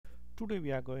Today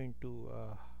we are going to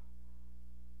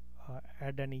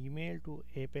add an email to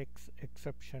Apex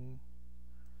exception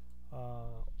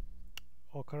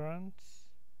occurrence.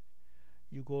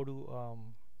 You go to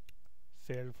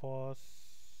Salesforce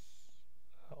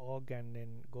org and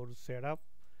then go to setup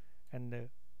and the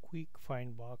quick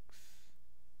find box.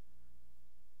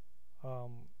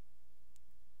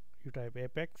 You type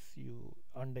Apex. You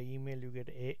under email you get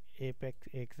Apex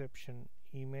exception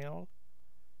email.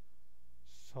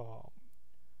 So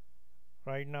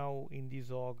right now in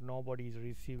this org nobody is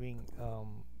receiving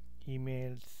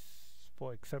emails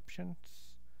for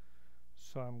exceptions,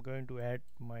 so I'm going to add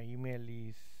my email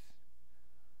is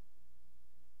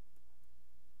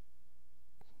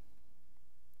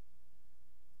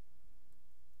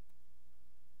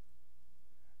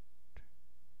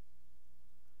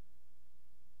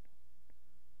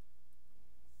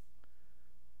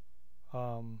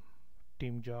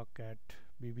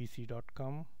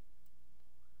teamjock@bbc.com.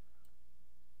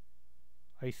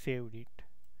 I saved it,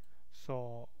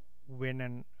 so when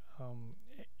an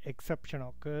exception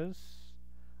occurs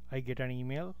I get an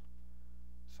email.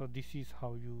 So this is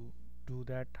how you do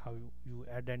that, how you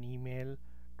add an email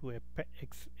to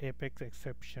Apex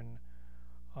exception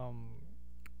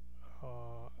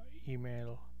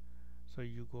email. So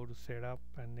you go to setup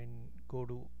and then go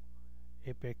to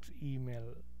Apex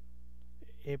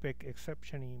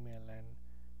exception email, and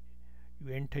you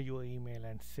enter your email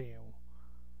and save.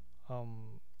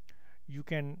 You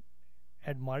can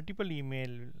add multiple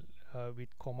email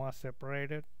with comma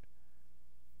separated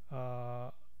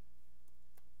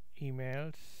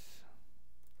emails.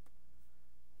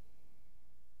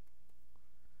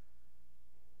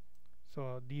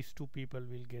 So these two people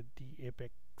will get the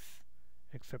Apex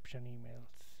exception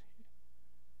emails.